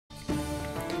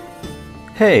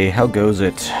Hey, how goes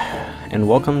it? And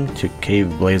welcome to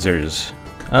Caveblazers.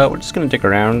 We're just gonna dick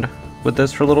around with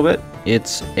this for a little bit.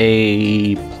 It's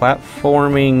a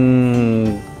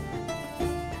platforming...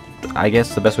 I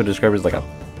guess the best way to describe it is like a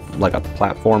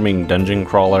platforming dungeon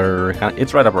crawler.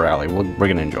 It's right up our alley. We're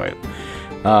gonna enjoy it.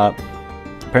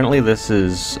 Apparently this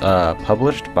is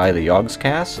published by the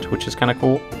Yogscast, which is kind of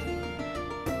cool.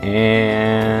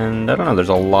 And I don't know, there's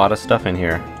a lot of stuff in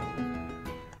here.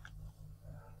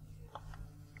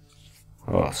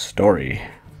 Oh, story.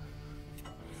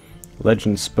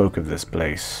 Legend spoke of this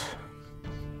place.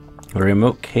 A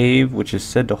remote cave which is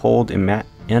said to hold an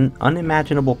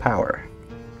unimaginable power.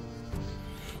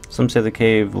 Some say the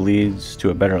cave leads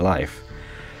to a better life,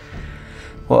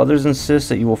 while others insist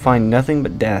that you will find nothing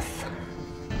but death.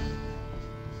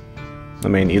 I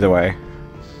mean, either way.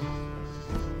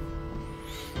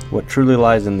 What truly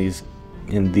lies in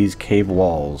these cave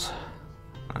walls?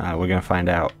 We're gonna find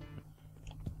out.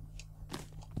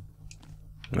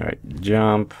 Alright,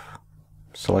 jump.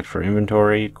 Select for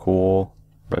inventory. Cool.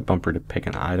 Right bumper to pick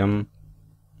an item.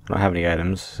 I don't have any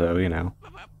items, so you know.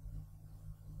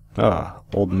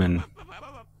 Old man.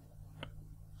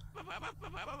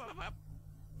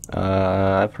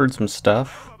 I've heard some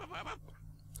stuff.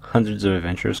 Hundreds of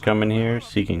adventurers come in here,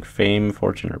 seeking fame,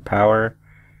 fortune, or power.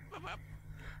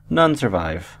 None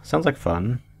survive. Sounds like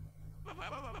fun.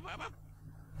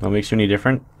 What makes you any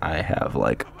different? I have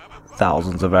like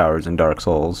thousands of hours in Dark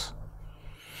Souls.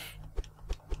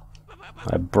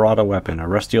 I brought a weapon, a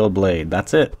rusty old blade.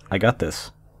 That's it. I got this.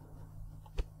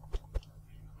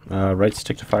 Right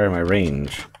stick to fire my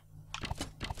range.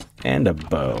 And a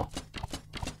bow.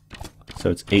 So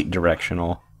it's 8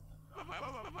 directional.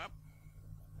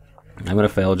 I'm gonna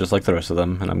fail just like the rest of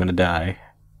them, and I'm gonna die.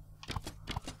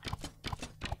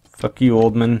 Fuck you,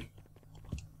 old man.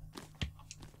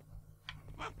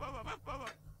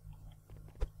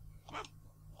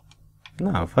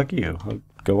 No, fuck you. I'll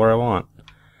go where I want.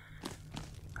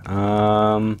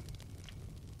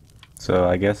 So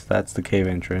I guess that's the cave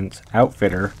entrance.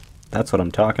 Outfitter. That's what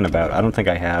I'm talking about. I don't think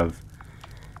I have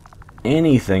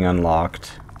anything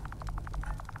unlocked.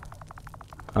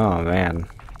 Oh, man.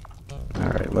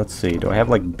 Alright, let's see. Do I have,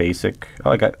 like, basic...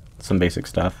 Oh, I got some basic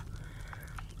stuff.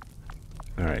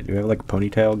 Alright, do we have, like, a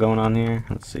ponytail going on here?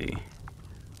 Let's see.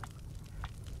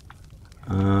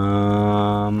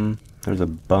 There's a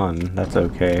bun. That's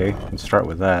okay. Let's start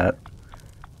with that.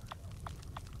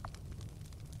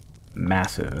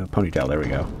 Massive. Ponytail, there we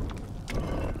go.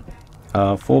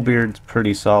 Full beard's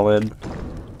pretty solid.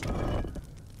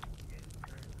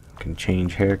 Can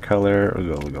change hair color.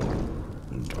 We'll go.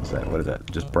 What's that? What is that?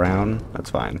 Just brown?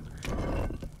 That's fine.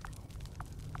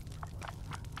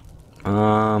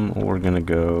 We're gonna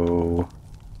go...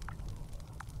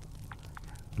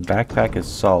 Backpack is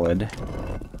solid.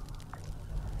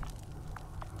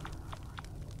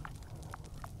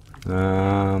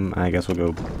 I guess we'll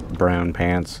go brown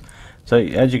pants. So,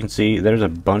 as you can see, there's a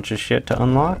bunch of shit to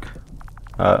unlock.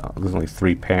 There's only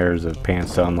 3 pairs of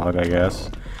pants to unlock, I guess.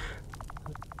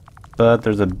 But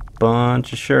there's a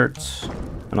bunch of shirts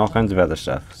and all kinds of other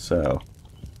stuff. So,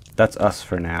 that's us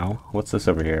for now. What's this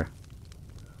over here?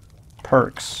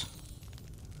 Perks.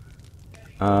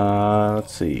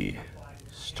 Let's see.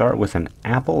 Start with an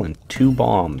apple and 2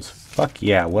 bombs. Fuck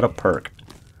yeah, what a perk.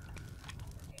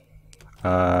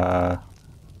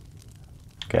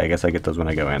 Okay, I guess I get those when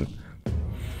I go in.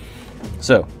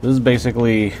 So, this is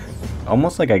basically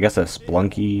almost like, I guess, a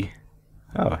Splunky...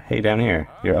 Oh, hey, down here.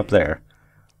 You're up there.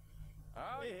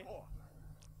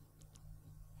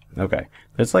 Okay.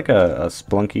 It's like a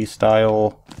Splunky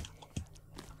style...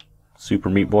 Super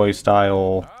Meat Boy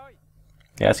style...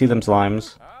 Yeah, I see them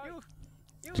slimes.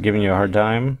 Just giving you a hard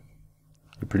time.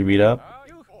 You're pretty beat up.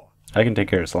 I can take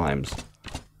care of slimes.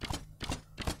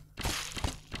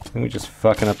 I think we're just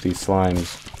fucking up these slimes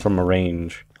from a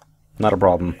range. Not a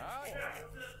problem.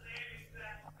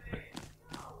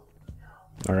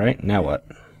 Alright, now what?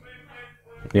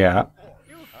 Yeah.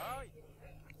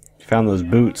 Found those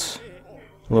boots.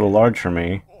 A little large for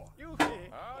me. You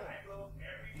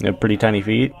have pretty tiny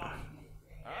feet.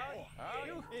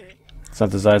 It's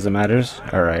not the size that matters.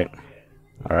 Alright.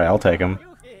 Alright, I'll take them.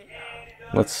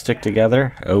 Let's stick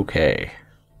together. Okay.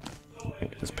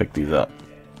 Let's pick these up.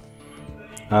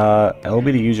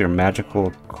 LB to use your magical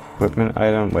equipment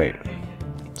item. Wait.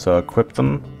 So equip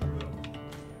them.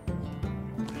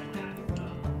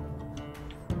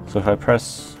 So if I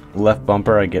press left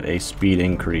bumper, I get a speed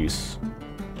increase.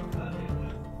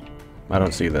 I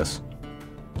don't see this.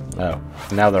 Oh,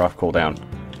 now they're off cooldown.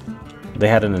 They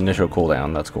had an initial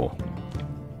cooldown. That's cool.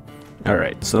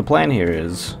 Alright, so the plan here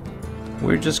is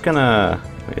we're just gonna...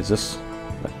 Wait, is this...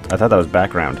 I thought that was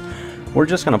background. We're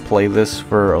just gonna play this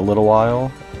for a little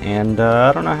while, and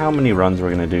I don't know how many runs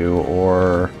we're gonna do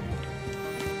or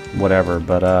whatever,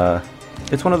 but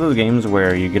it's one of those games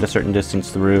where you get a certain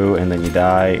distance through and then you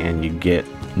die and you get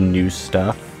new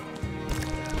stuff.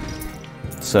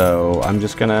 So I'm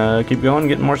just gonna keep going,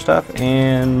 getting more stuff,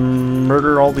 and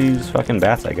murder all these fucking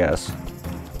bats, I guess.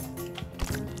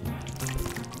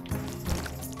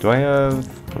 Do I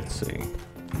have... let's see.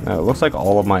 No, it looks like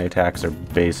all of my attacks are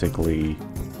basically...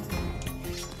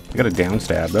 I got a down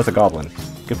stab. That's a goblin.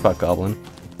 Good fuck, goblin.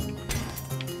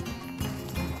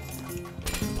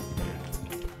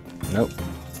 Nope.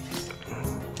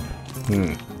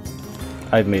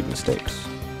 I've made mistakes.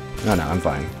 No, I'm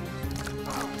fine.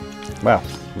 Wow,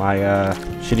 my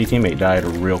shitty teammate died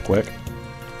real quick.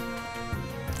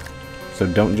 So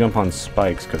don't jump on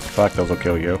spikes, because fuck, those will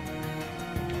kill you.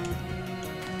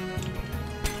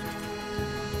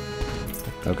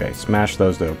 Okay, smash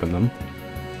those to open them.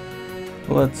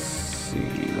 Let's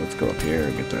see, let's go up here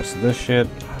and get the rest of this shit.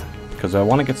 Because I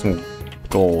want to get some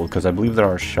gold, because I believe there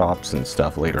are shops and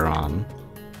stuff later on.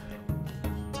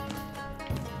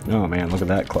 Oh man, look at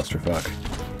that clusterfuck.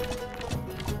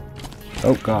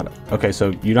 Oh god. Okay,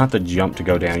 so you don't have to jump to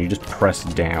go down, you just press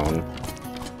down.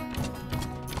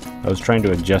 I was trying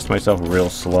to adjust myself real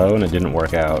slow and it didn't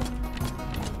work out.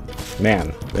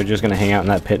 Man, they're just gonna hang out in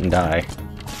that pit and die.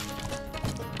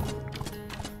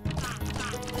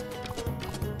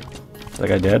 Is that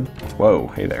guy dead? Whoa,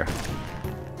 hey there.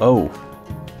 Oh.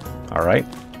 Alright.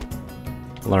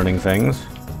 Learning things.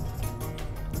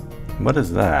 What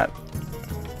is that?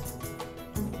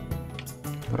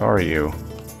 What are you?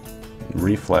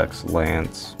 Reflex,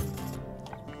 lance.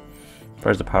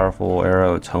 Fires a powerful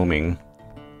arrow, it's homing.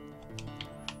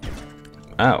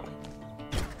 Oh.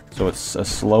 So it's a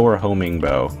slower homing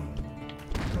bow.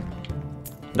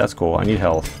 That's cool, I need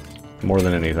health. More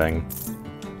than anything.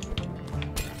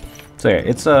 So yeah,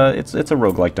 it's a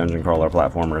roguelike dungeon crawler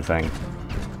platformer thing.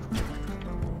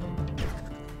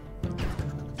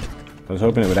 I was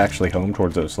hoping it would actually home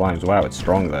towards those slimes. Wow, it's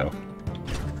strong though.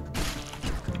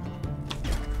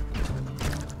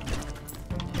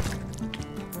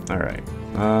 Alright.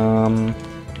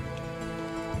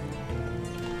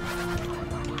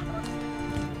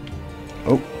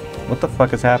 Oh, what the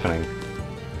fuck is happening?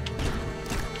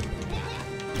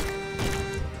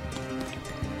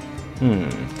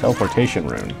 Teleportation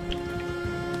rune.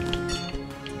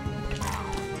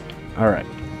 Alright.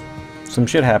 Some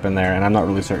shit happened there, and I'm not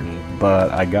really certain, but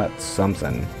I got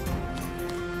something.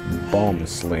 Bomb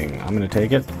sling. I'm gonna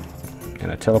take it.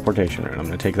 And a teleportation rune. I'm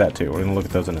gonna take that too. We're gonna look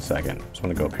at those in a second. Just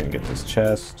wanna go up here and get this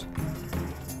chest.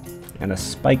 And a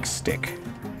spike stick.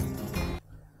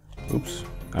 Oops.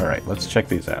 Alright, let's check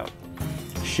these out.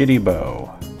 Shitty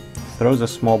bow. Throws a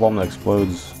small bomb that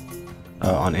explodes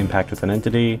on impact with an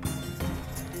entity.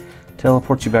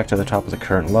 Teleports you back to the top of the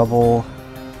current level.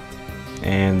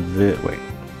 And the... wait.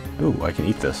 Ooh, I can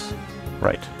eat this.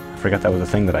 Right. I forgot that was a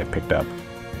thing that I picked up.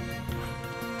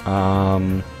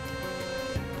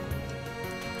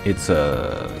 It's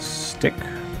a stick.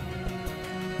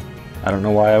 I don't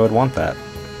know why I would want that.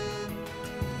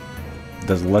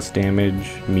 Does less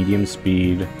damage, medium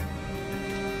speed.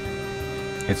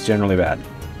 It's generally bad.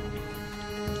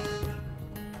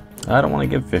 I don't want to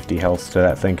give 50 health to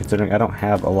that thing, considering I don't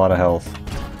have a lot of health.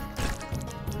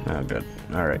 Oh, good.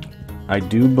 Alright. I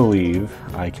do believe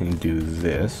I can do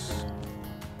this.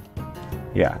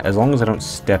 Yeah, as long as I don't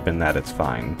step in that, it's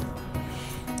fine.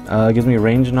 It gives me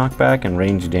range knockback and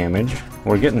range damage.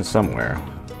 We're getting somewhere.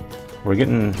 We're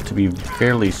getting to be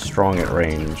fairly strong at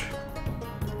range.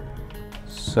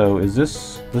 So is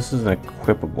this... this is an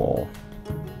equipable.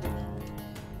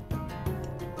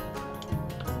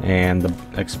 And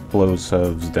the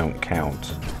explosives don't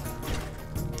count.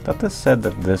 I thought this said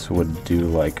that this would do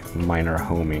like minor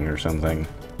homing or something.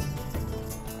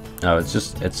 Oh, it's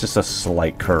just a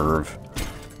slight curve.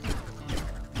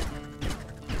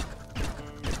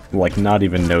 Like not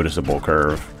even noticeable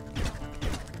curve.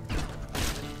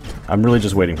 I'm really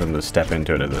just waiting for them to step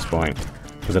into it at this point.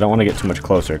 Because I don't want to get too much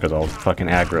closer because I'll fucking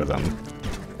aggro them.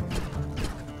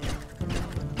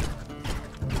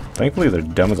 Thankfully they're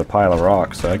dumb as a pile of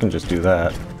rocks, so I can just do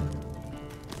that.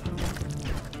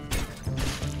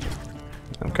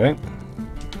 Okay.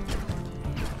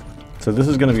 So this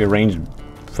is gonna be a ranged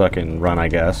fucking run, I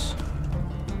guess.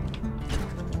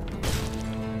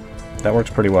 That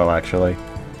works pretty well, actually.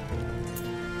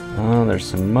 There's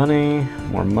some money,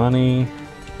 more money.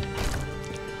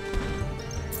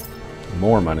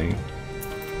 More money.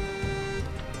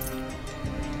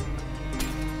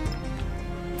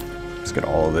 Let's get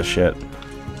all of this shit.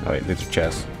 Oh wait, these are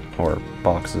chests. or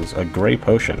boxes. A gray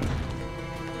potion.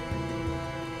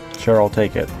 Sure, I'll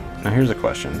take it. Now here's a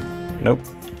question. Nope.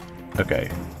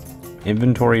 Okay.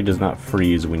 Inventory does not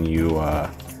freeze when you,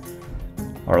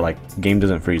 or like, game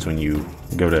doesn't freeze when you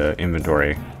go to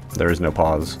inventory. There is no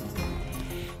pause.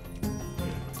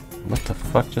 What the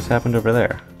fuck just happened over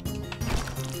there?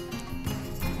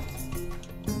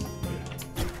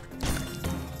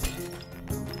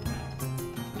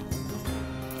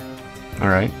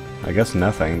 Alright, I guess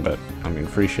nothing, but, I mean,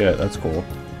 free shit, that's cool.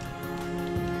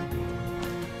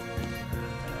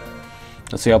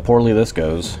 Let's see how poorly this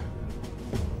goes.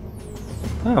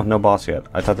 Oh, no boss yet.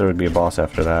 I thought there would be a boss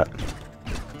after that.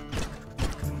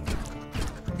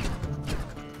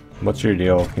 What's your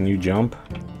deal? Can you jump?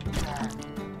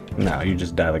 No, you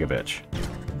just die like a bitch.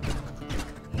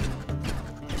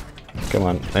 Come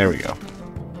on, there we go.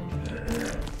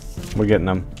 We're getting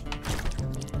them.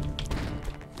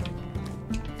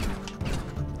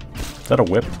 Is that a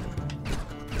whip?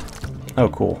 Oh,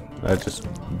 cool. I just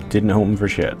didn't home for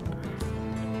shit.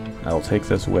 I'll take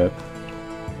this whip.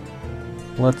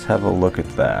 Let's have a look at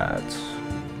that.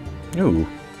 Ooh.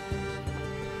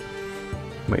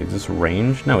 Wait, is this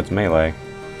range? No, it's melee.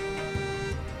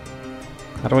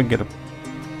 How do I get a...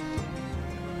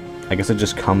 I guess it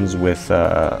just comes with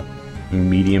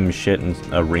medium shit and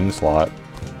a ring slot.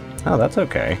 Oh, that's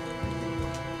okay.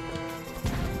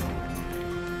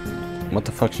 What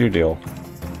the fuck's your deal?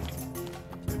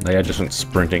 They just went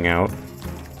sprinting out.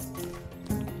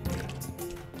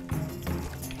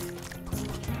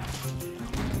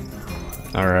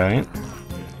 Alright.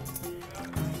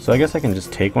 So I guess I can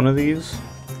just take one of these.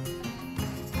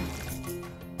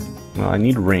 Well, I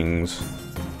need rings.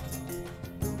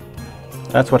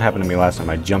 That's what happened to me last time.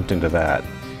 I jumped into that.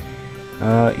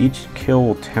 Each kill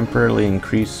will temporarily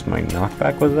increase my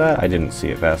knockback. Was that? I didn't see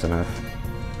it fast enough.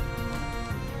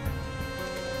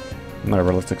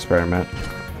 Whatever, let's experiment.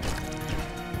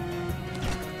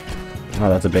 Oh,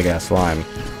 that's a big-ass slime.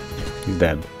 He's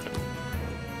dead.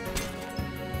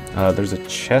 There's a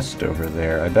chest over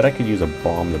there. I bet I could use a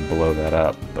bomb to blow that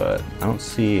up, but I don't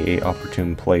see an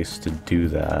opportune place to do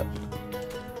that.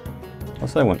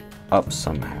 Unless I went up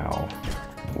somehow.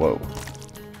 Whoa.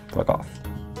 Fuck off.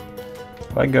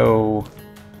 If I go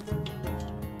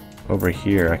over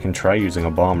here, I can try using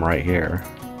a bomb right here.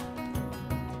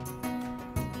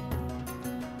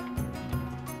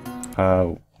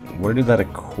 Where did that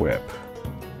equip?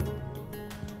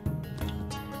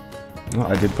 Oh,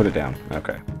 I did put it down.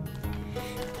 Okay.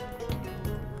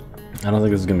 I don't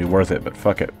think this is gonna be worth it, but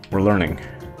fuck it. We're learning.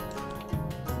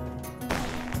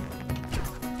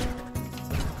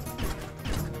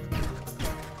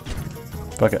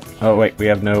 Fuck it. Oh wait, we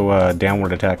have no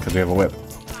downward attack because we have a whip.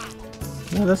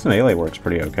 No, this melee works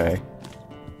pretty okay.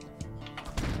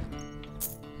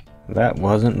 That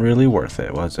wasn't really worth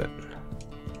it, was it?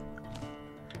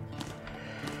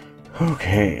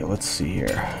 Okay, let's see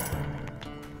here.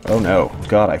 Oh no.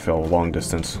 God, I fell a long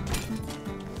distance.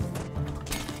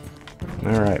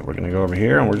 Alright, we're gonna go over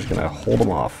here and we're just gonna hold them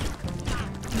off.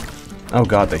 Oh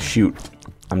god, they shoot.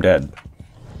 I'm dead.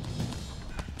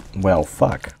 Well,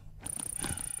 fuck.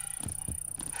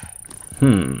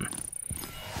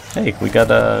 Hey, we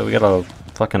got a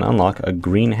fucking unlock, a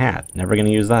green hat. Never gonna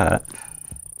use that.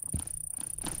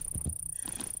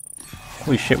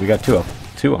 Holy shit, we got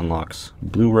two unlocks.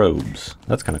 Blue robes.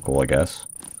 That's kind of cool, I guess.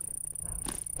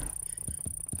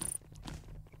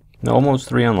 No, almost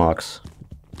 3 unlocks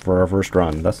for our first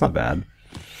run. That's not bad.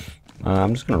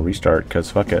 I'm just gonna restart,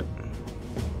 because fuck it.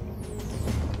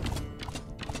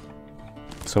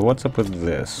 So what's up with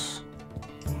this?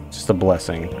 Just a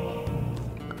blessing.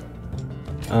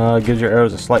 Gives your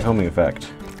arrows a slight homing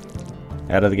effect.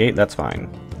 Out of the gate, that's fine.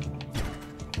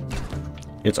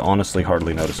 It's honestly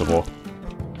hardly noticeable.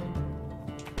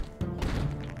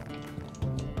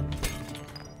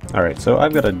 Alright, so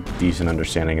I've got a decent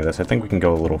understanding of this. I think we can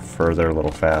go a little further, a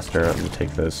little faster. Let me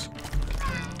take this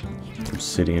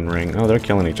obsidian ring. Oh, they're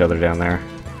killing each other down there.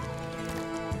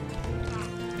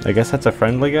 I guess that's a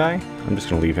friendly guy? I'm just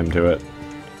gonna leave him to it.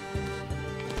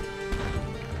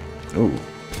 Ooh.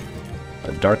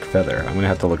 A dark feather. I'm gonna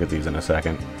have to look at these in a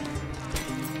second.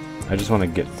 I just want to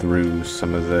get through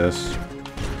some of this.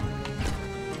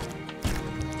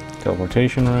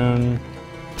 Teleportation rune.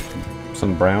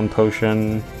 Some brown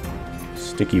potion.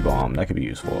 Sticky bomb. That could be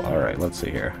useful. Alright, let's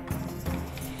see here.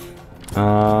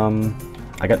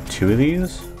 I got 2 of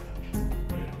these.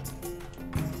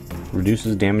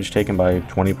 Reduces damage taken by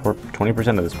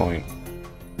 20% at this point.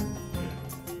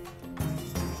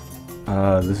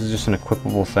 This is just an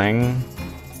equipable thing.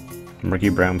 Murky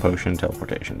brown potion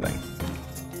teleportation thing.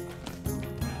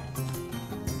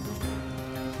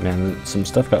 Man, some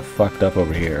stuff got fucked up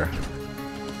over here.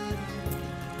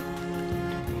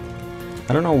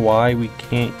 I don't know why we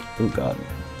can't... Oh god.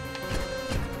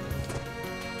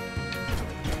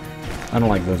 I don't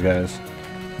like those guys.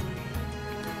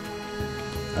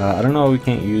 I don't know why we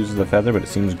can't use the feather, but it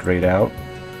seems grayed out.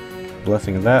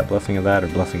 Blessing of that, or blessing of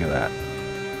that.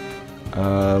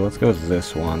 Let's go with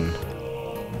this one.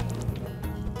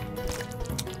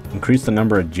 Increase the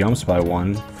number of jumps by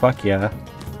 1. Fuck yeah.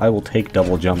 I will take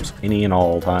double jumps any and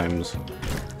all times.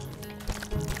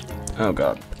 Oh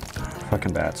god.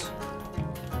 Fucking bats.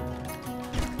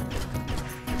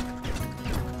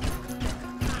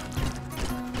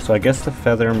 So I guess the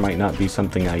feather might not be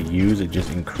something I use, it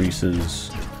just increases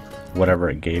whatever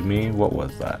it gave me. What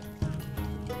was that?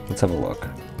 Let's have a look.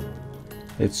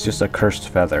 It's just a cursed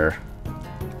feather.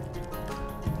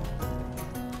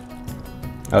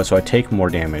 Oh, so I take more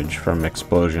damage from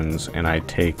explosions, and I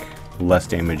take less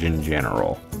damage in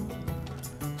general.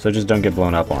 So just don't get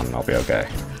blown up on, and I'll be okay.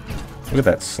 Look at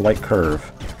that slight curve.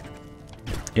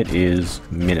 It is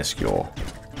minuscule.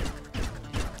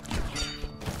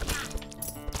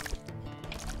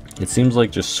 It seems like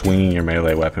just swinging your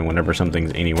melee weapon whenever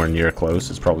something's anywhere near close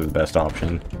is probably the best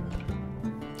option.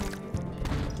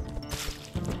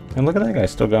 And look at that guy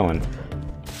still going.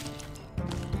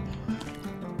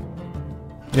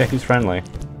 Yeah, he's friendly.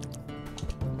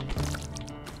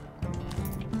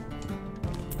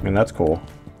 I mean, that's cool.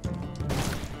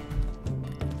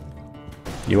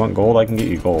 You want gold? I can get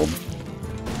you gold.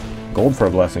 Gold for a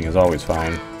blessing is always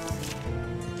fine.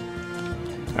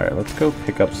 Alright, let's go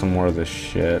pick up some more of this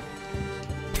shit.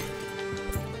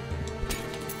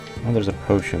 Oh, there's a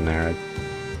potion there. I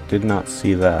did not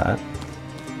see that.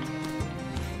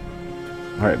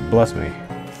 Alright, bless me.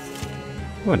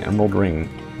 Ooh, an emerald ring.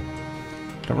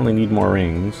 Don't really need more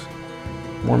rings.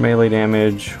 More melee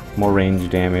damage, more range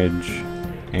damage,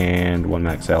 and 1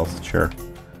 max health, sure.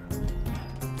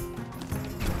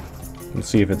 Let's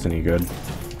see if it's any good.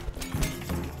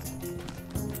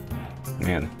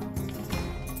 Man.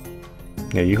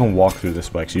 Yeah, you can walk through the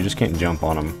spikes, you just can't jump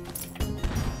on them.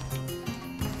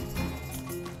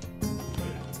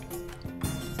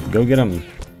 Go get them.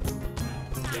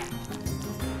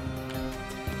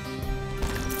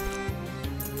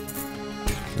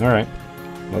 Alright.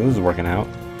 Well, this is working out.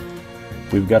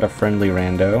 We've got a friendly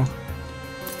rando.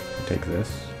 Take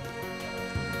this.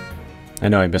 I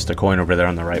know I missed a coin over there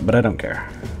on the right, but I don't care.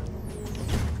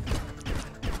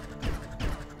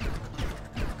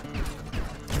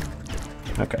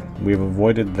 Okay, we've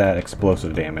avoided that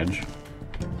explosive damage.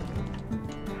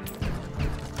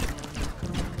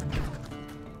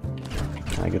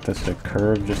 Can I get this to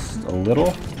curve just a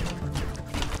little?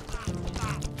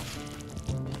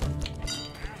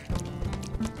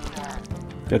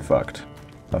 Get fucked.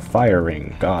 A fire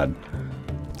ring, god.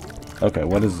 Okay,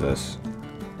 what is this?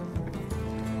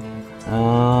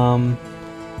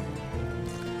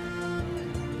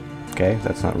 Okay,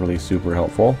 that's not really super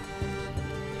helpful.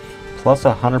 Plus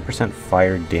 100%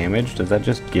 fire damage. Does that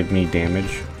just give me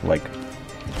damage? Like,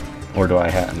 or do I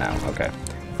have... No, okay.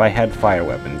 If I had fire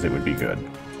weapons, it would be good.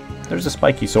 There's a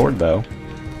spiky sword, though.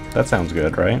 That sounds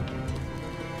good, right?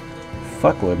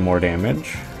 Fuckload more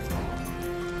damage.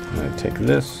 I'm gonna take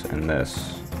this and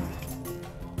this.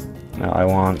 Now I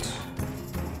want...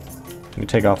 Let me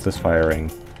take off this fire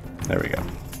ring. There we go.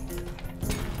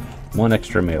 1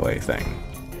 extra melee thing.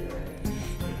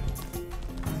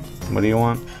 What do you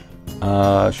want?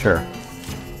 Sure.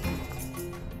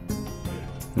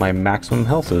 My maximum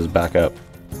health is back up.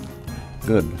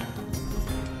 Good.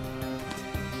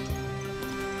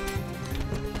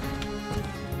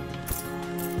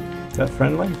 Is that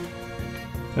friendly?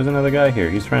 There's another guy here.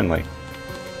 He's friendly.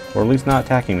 Or at least not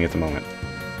attacking me at the moment.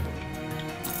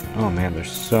 Oh man, there's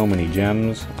so many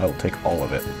gems. I will take all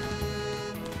of it.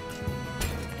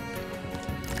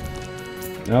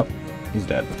 Nope, he's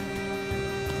dead.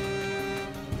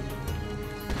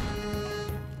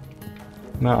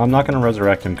 No, I'm not going to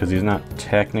resurrect him because he's not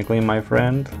technically my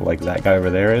friend, like that guy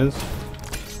over there is.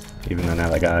 Even though now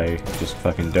that guy just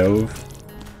fucking dove.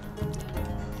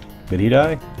 Did he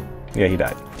die? Yeah, he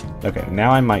died. Okay,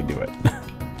 now I might do it.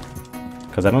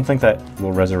 Because I don't think that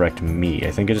will resurrect me.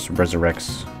 I think it just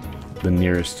resurrects the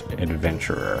nearest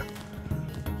adventurer.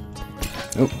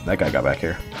 Oh, that guy got back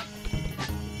here.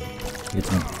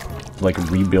 It's like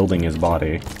rebuilding his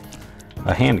body.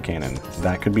 A hand cannon.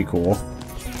 That could be cool.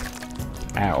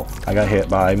 Ow. I got hit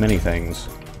by many things.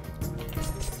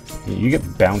 You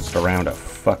get bounced around a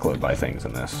fuckload by things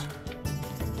in this.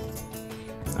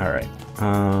 Alright.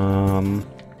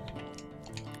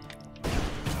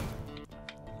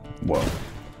 Whoa.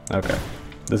 Okay.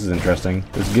 This is interesting.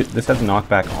 This has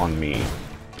knockback on me.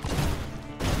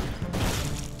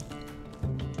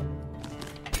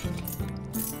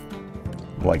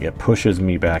 Like, it pushes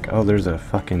me back. Oh, there's a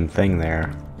fucking thing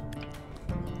there.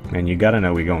 Man, you gotta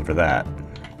know we going for that.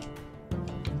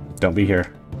 Don't be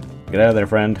here. Get out of there,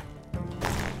 friend.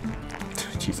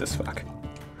 Jesus fuck.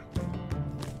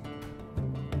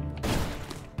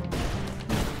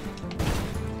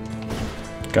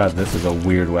 God, this is a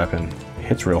weird weapon. It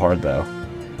hits real hard, though.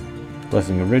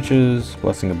 Blessing of Riches,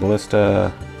 Blessing of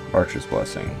Ballista, Archer's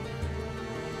Blessing.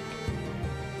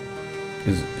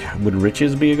 Would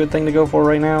Riches be a good thing to go for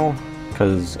right now?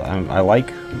 Because I like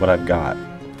what I've got.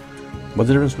 What's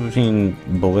the difference between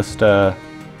Ballista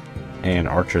and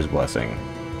Archer's Blessing?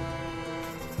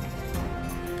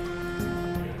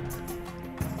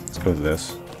 Let's go with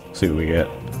this. See what we get.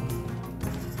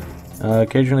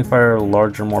 Occasionally fire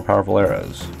larger, more powerful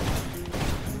arrows.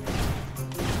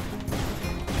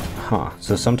 Huh.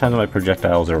 So sometimes my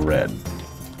projectiles are red.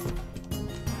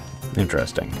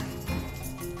 Interesting.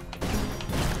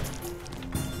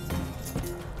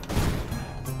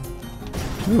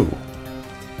 Ooh.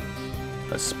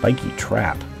 A spiky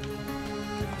trap.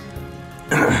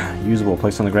 Usable,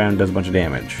 placed on the ground, does a bunch of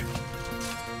damage.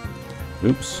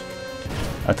 Oops.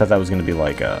 I thought that was going to be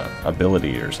like a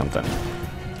ability or something.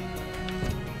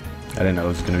 I didn't know it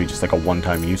was going to be just like a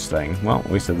one-time use thing. Well,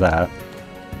 wasted that.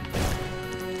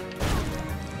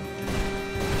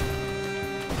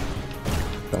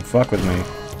 Don't fuck with me.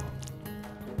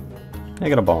 I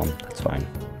got a bomb. That's fine.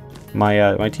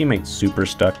 My teammate's super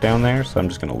stuck down there, so I'm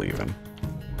just going to leave him.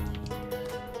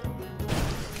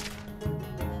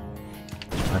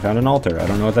 I found an altar. I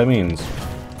don't know what that means.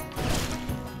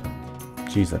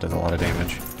 Jeez, that does a lot of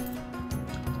damage.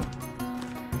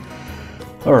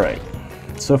 Alright.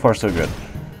 So far, so good.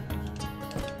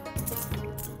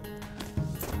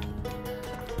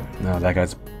 No, that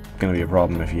guy's gonna be a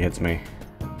problem if he hits me.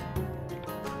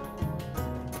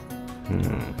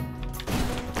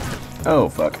 Oh,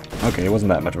 fuck. Okay, it wasn't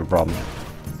that much of a problem.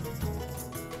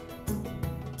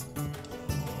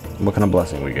 What kind of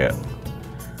blessing we get?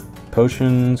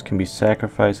 Potions can be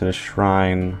sacrificed at a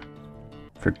shrine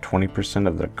for 20%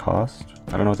 of their cost?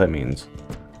 I don't know what that means.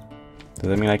 Does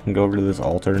that mean I can go over to this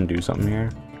altar and do something here?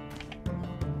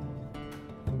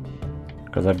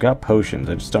 Because I've got potions,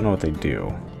 I just don't know what they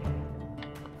do.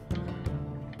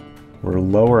 We're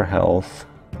lower health.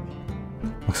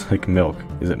 Looks like milk.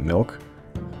 Is it milk?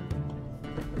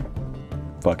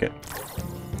 Fuck it.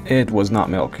 It was not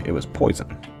milk, it was poison.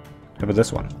 How about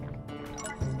this one?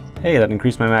 Hey, that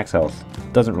increased my max health.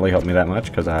 Doesn't really help me that much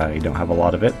because I don't have a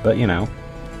lot of it, but you know.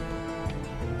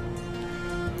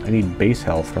 I need base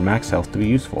health for max health to be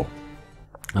useful.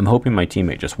 I'm hoping my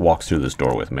teammate just walks through this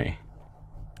door with me.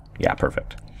 Yeah,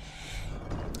 perfect.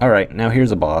 Alright, now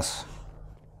here's a boss.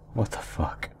 What the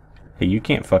fuck? Hey, you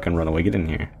can't fucking run away. Get in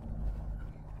here.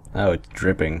 Oh, it's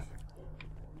dripping.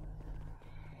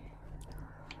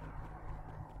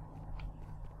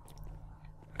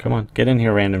 Come on, get in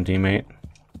here, random teammate.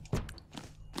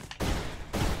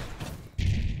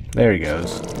 There he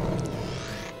goes.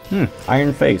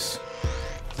 Iron face.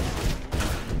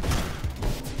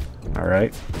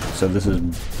 Alright, so this is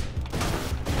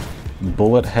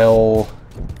bullet hell.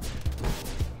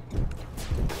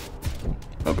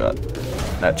 Oh god.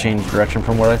 That changed direction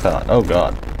from what I thought. Oh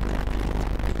god.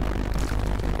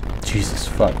 Jesus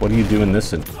fuck, what do you do in this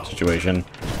situation?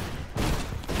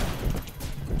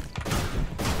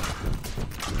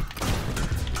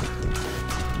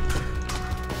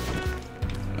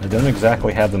 I don't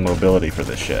exactly have the mobility for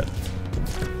this shit.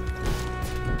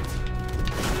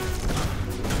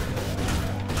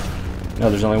 No,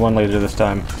 there's only one laser this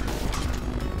time.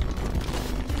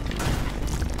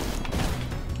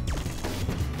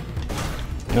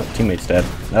 Nope, teammate's dead.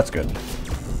 That's good.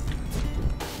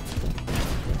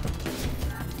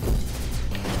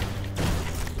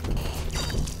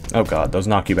 Oh god, those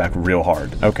knock you back real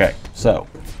hard. Okay, so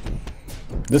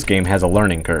this game has a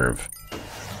learning curve.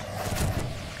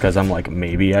 Because I'm like,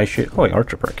 maybe I should... Oh, wait,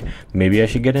 Archer perk. Maybe I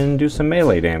should get in and do some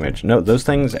melee damage. No, those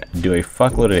things do a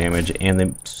fuckload of damage, and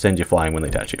they send you flying when they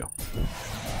touch you.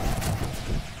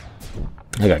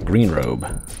 I got green robe.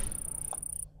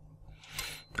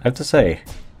 I have to say,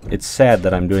 it's sad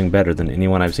that I'm doing better than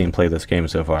anyone I've seen play this game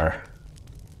so far.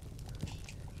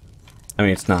 I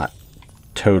mean, it's not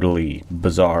totally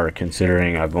bizarre,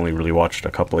 considering I've only really watched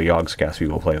a couple of Yogscast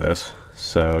people play this.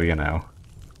 So, you know.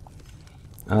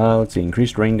 Let's see,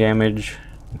 increased rain damage,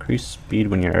 increased speed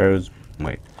when your arrows,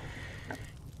 wait.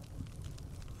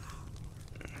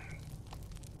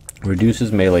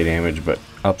 Reduces melee damage, but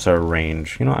ups our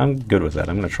range. You know, I'm good with that,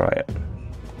 I'm gonna try it.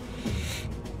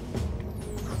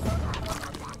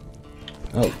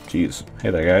 Oh, jeez. Hey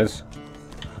there, guys.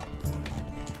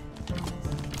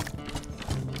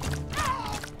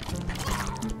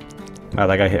 Wow,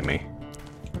 that guy hit me.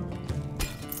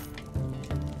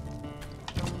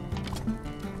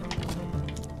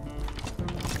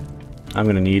 I'm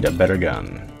gonna need a better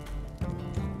gun.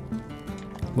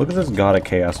 Look at this God of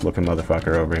Chaos looking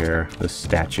motherfucker over here. This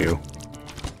statue.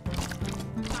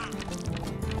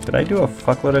 Did I do a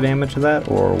fuckload of damage to that,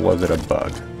 or was it a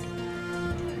bug?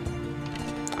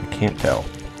 I can't tell.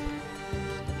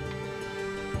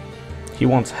 He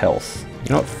wants health. You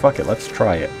know what? Fuck it. Let's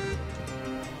try it.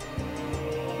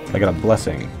 I got a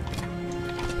blessing.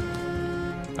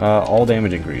 All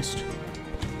damage increased.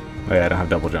 Oh yeah, I don't have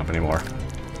double jump anymore.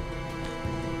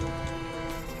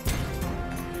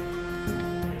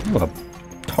 Ooh, a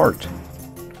tart.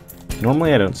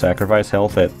 Normally I don't sacrifice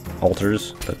health at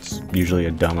altars. That's usually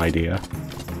a dumb idea.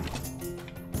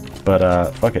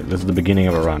 But, fuck it. This is the beginning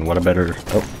of a run. What a better...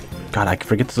 Oh, God, I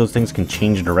forget that those things can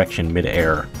change direction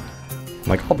mid-air. I'm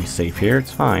like, I'll be safe here.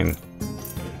 It's fine.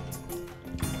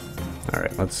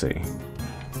 Alright, let's see.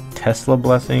 Tesla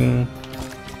Blessing.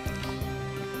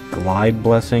 Glide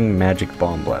Blessing. Magic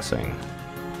Bomb Blessing.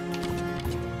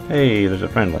 Hey, there's a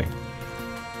friendly.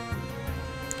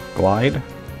 Glide.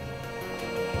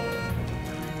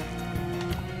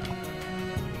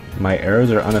 My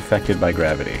arrows are unaffected by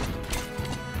gravity.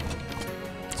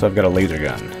 So I've got a laser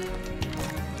gun.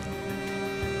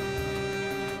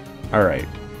 Alright.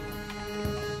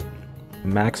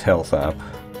 Max health up.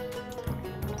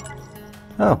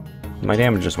 Oh, my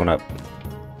damage just went up.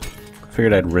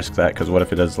 Figured I'd risk that, because what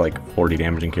if it does like 40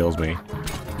 damage and kills me?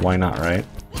 Why not, right?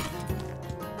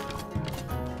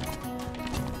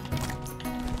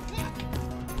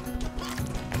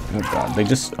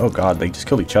 Oh god, they just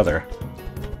killed each other.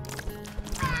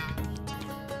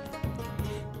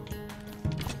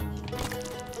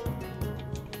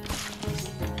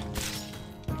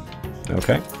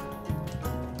 Okay.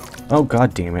 Oh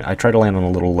god damn it, I tried to land on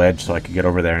a little ledge so I could get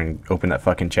over there and open that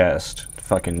fucking chest.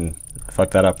 Fucking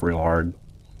fuck that up real hard.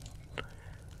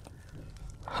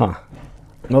 Huh.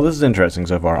 Well, this is interesting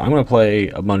so far. I'm gonna play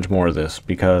a bunch more of this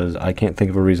because I can't think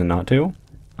of a reason not to.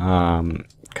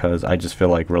 Because I just feel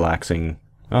like relaxing.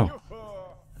 Oh.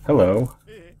 Hello.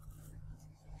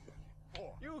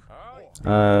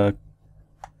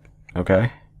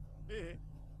 Okay.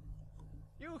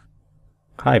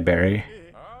 Hi, Barry.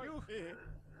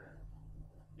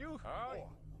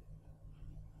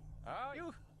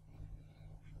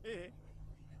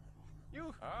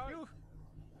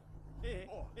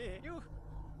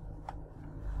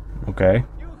 Okay.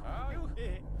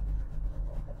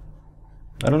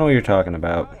 I don't know what you're talking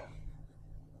about.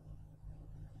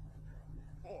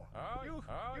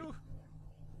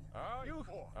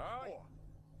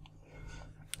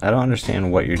 I don't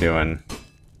understand what you're doing.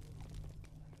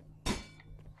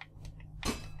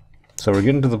 So we're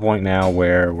getting to the point now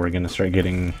where we're gonna start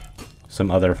getting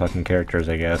some other fucking characters,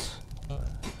 I guess.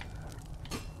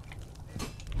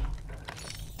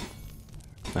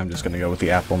 I'm just gonna go with the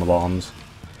apple and the bombs.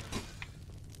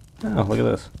 Oh, look at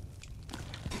this.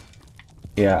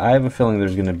 Yeah, I have a feeling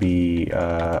there's gonna be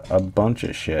a bunch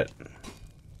of shit.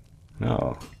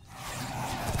 No.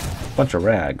 A bunch of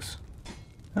rags.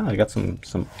 Oh, I got some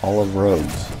olive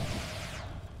robes.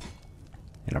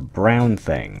 And a brown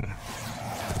thing.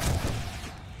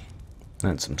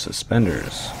 And some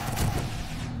suspenders.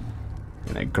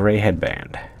 And a gray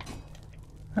headband.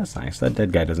 That's nice. That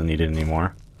dead guy doesn't need it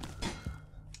anymore.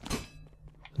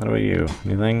 What about you?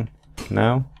 Anything?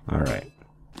 No? Alright.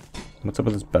 What's up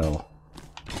with this bell?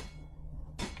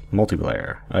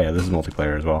 Multiplayer. Oh yeah, this is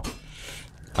multiplayer as well.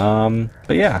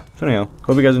 But yeah, so anyhow,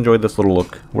 hope you guys enjoyed this little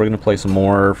look. We're gonna play some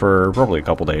more for probably a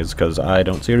couple days, because I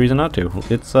don't see a reason not to.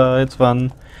 It's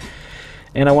fun.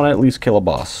 And I want to at least kill a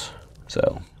boss.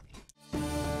 So,